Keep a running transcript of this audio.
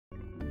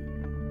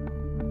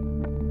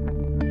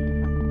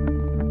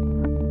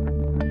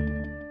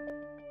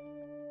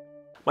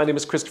My name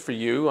is Christopher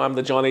Yu. I'm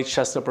the John H.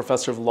 Chestnut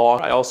Professor of Law.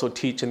 I also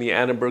teach in the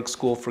Annenberg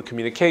School for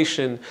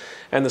Communication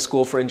and the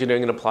School for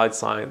Engineering and Applied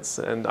Science.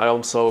 And I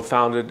also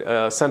founded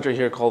a center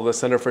here called the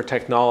Center for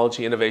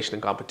Technology, Innovation,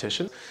 and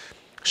Competition.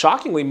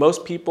 Shockingly,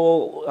 most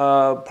people,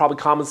 probably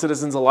common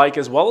citizens alike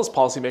as well as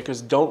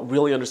policymakers, don't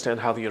really understand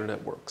how the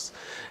internet works.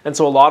 And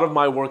so a lot of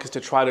my work is to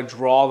try to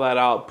draw that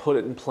out, put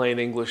it in plain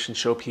English, and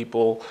show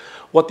people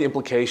what the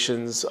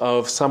implications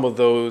of some of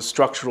those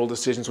structural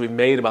decisions we've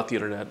made about the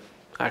internet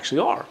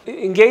actually are.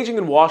 Engaging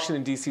in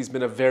Washington, D.C. has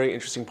been a very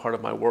interesting part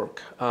of my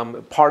work.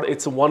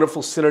 It's a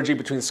wonderful synergy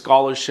between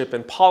scholarship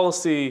and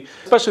policy.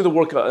 Especially the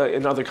work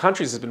in other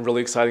countries has been really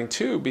exciting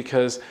too,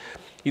 because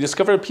you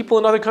discover that people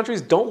in other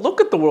countries don't look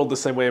at the world the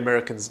same way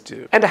Americans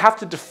do. And to have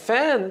to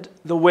defend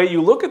the way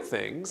you look at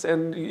things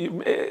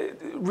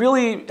it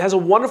really has a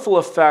wonderful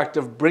effect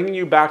of bringing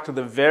you back to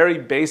the very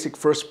basic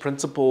first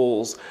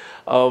principles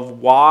of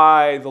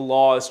why the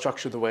law is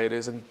structured the way it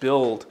is and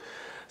build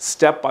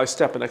step by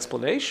step an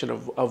explanation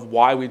of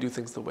why we do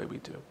things the way we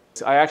do.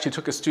 I actually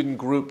took a student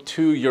group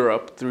to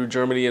Europe through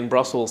Germany and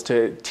Brussels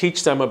to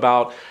teach them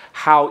about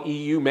how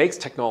EU makes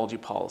technology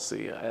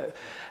policy.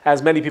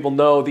 As many people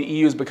know, the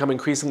EU has become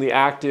increasingly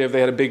active.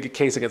 They had a big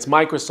case against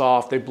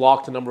Microsoft. They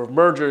blocked a number of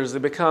mergers. They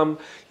become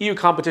EU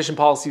competition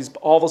policies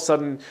all of a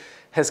sudden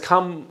has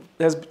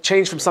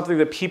changed from something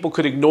that people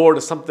could ignore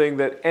to something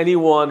that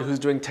anyone who's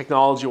doing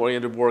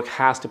technology-oriented work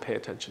has to pay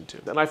attention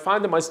to. And I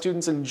find that my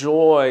students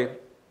enjoy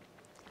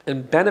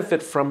and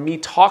benefit from me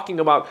talking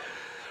about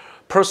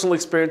personal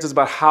experiences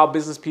about how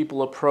business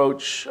people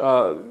approach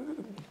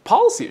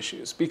policy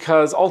issues,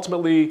 because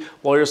ultimately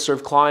lawyers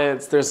serve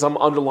clients, there's some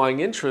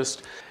underlying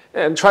interest,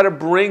 and try to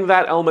bring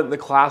that element in the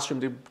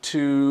classroom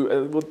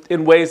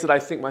in ways that I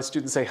think my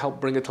students say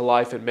help bring it to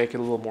life and make it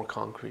a little more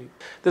concrete.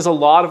 There's a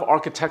lot of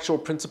architectural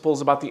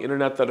principles about the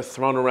internet that are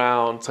thrown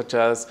around, such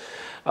as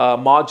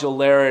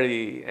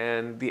modularity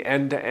and the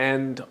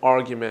end-to-end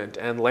argument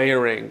and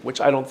layering, which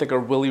I don't think are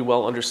really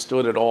well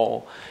understood at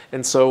all.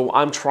 And so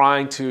I'm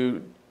trying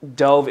to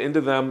delve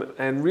into them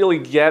and really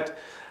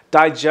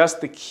digest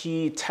the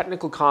key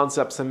technical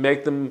concepts and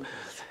make them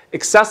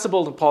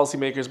accessible to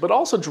policymakers, but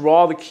also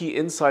draw the key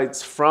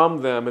insights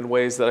from them in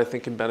ways that I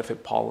think can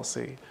benefit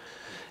policy.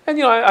 And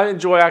I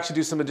enjoy actually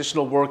do some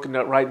additional work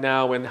right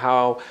now in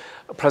how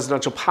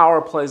presidential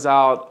power plays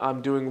out.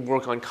 I'm doing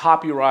work on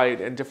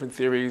copyright and different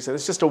theories, and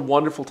it's just a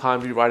wonderful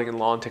time to be writing in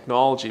law and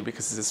technology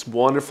because it's this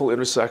wonderful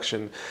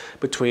intersection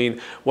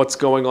between what's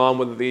going on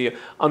with the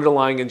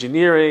underlying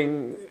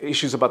engineering,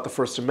 issues about the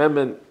First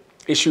Amendment,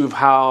 issue of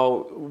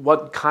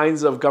what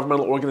kinds of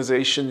governmental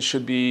organizations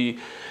should be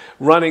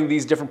running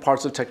these different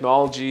parts of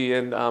technology,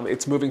 and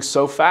it's moving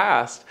so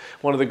fast.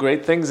 One of the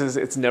great things is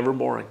it's never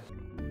boring.